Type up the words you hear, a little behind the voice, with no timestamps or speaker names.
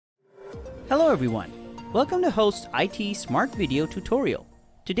Hello everyone, welcome to Host IT Smart Video Tutorial.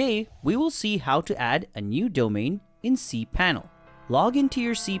 Today we will see how to add a new domain in cPanel. Log into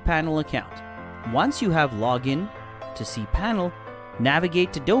your cPanel account. Once you have logged in to cPanel,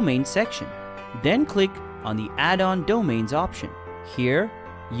 navigate to Domain section. Then click on the Add-on Domains option. Here,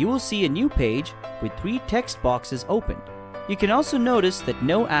 you will see a new page with 3 text boxes opened. You can also notice that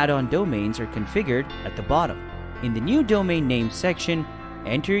no add-on domains are configured at the bottom. In the New Domain Name section,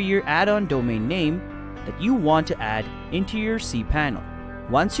 enter your add-on domain name that you want to add into your cPanel.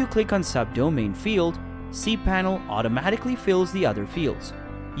 Once you click on Subdomain field, cPanel automatically fills the other fields.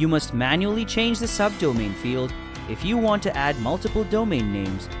 You must manually change the subdomain field if you want to add multiple domain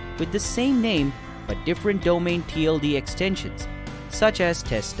names with the same name but different domain TLD extensions, such as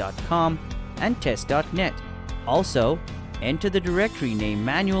test.com and test.net. Also, enter the directory name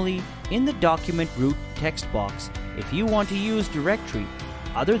manually in the document root text box if you want to use directory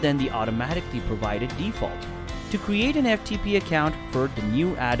other than the automatically provided default. To create an FTP account for the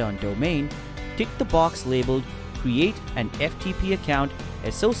new add-on domain, tick the box labeled Create an FTP account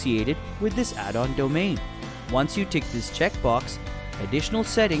associated with this add-on domain. Once you tick this checkbox, additional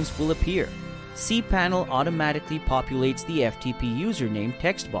settings will appear. cPanel automatically populates the FTP username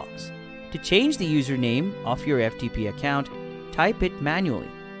text box. To change the username of your FTP account, type it manually.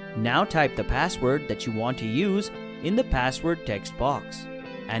 Now type the password that you want to use in the password text box.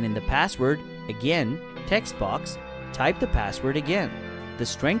 And in the password, again, text box, type the password again. The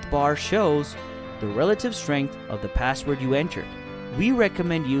strength bar shows the relative strength of the password you entered. We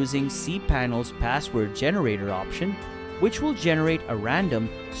recommend using cPanel's password generator option, which will generate a random,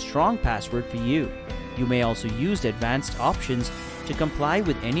 strong password for you. You may also use advanced options to comply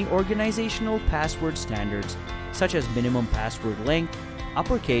with any organizational password standards, such as minimum password length,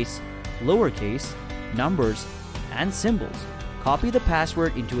 uppercase, lowercase, numbers, and symbols. Copy the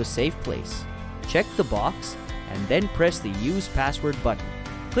password into a safe place. Check the box and then press the Use Password button.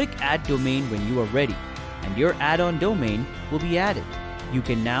 Click Add Domain when you are ready, and your add-on domain will be added. You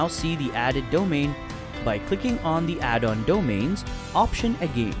can now see the added domain by clicking on the Add-on Domains option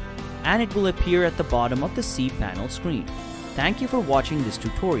again, and it will appear at the bottom of the cPanel screen. Thank you for watching this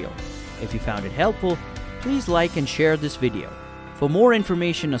tutorial. If you found it helpful, please like and share this video. For more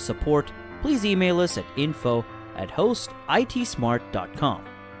information or support, please email us at info@hostitsmart.com.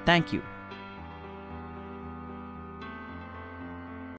 Thank you.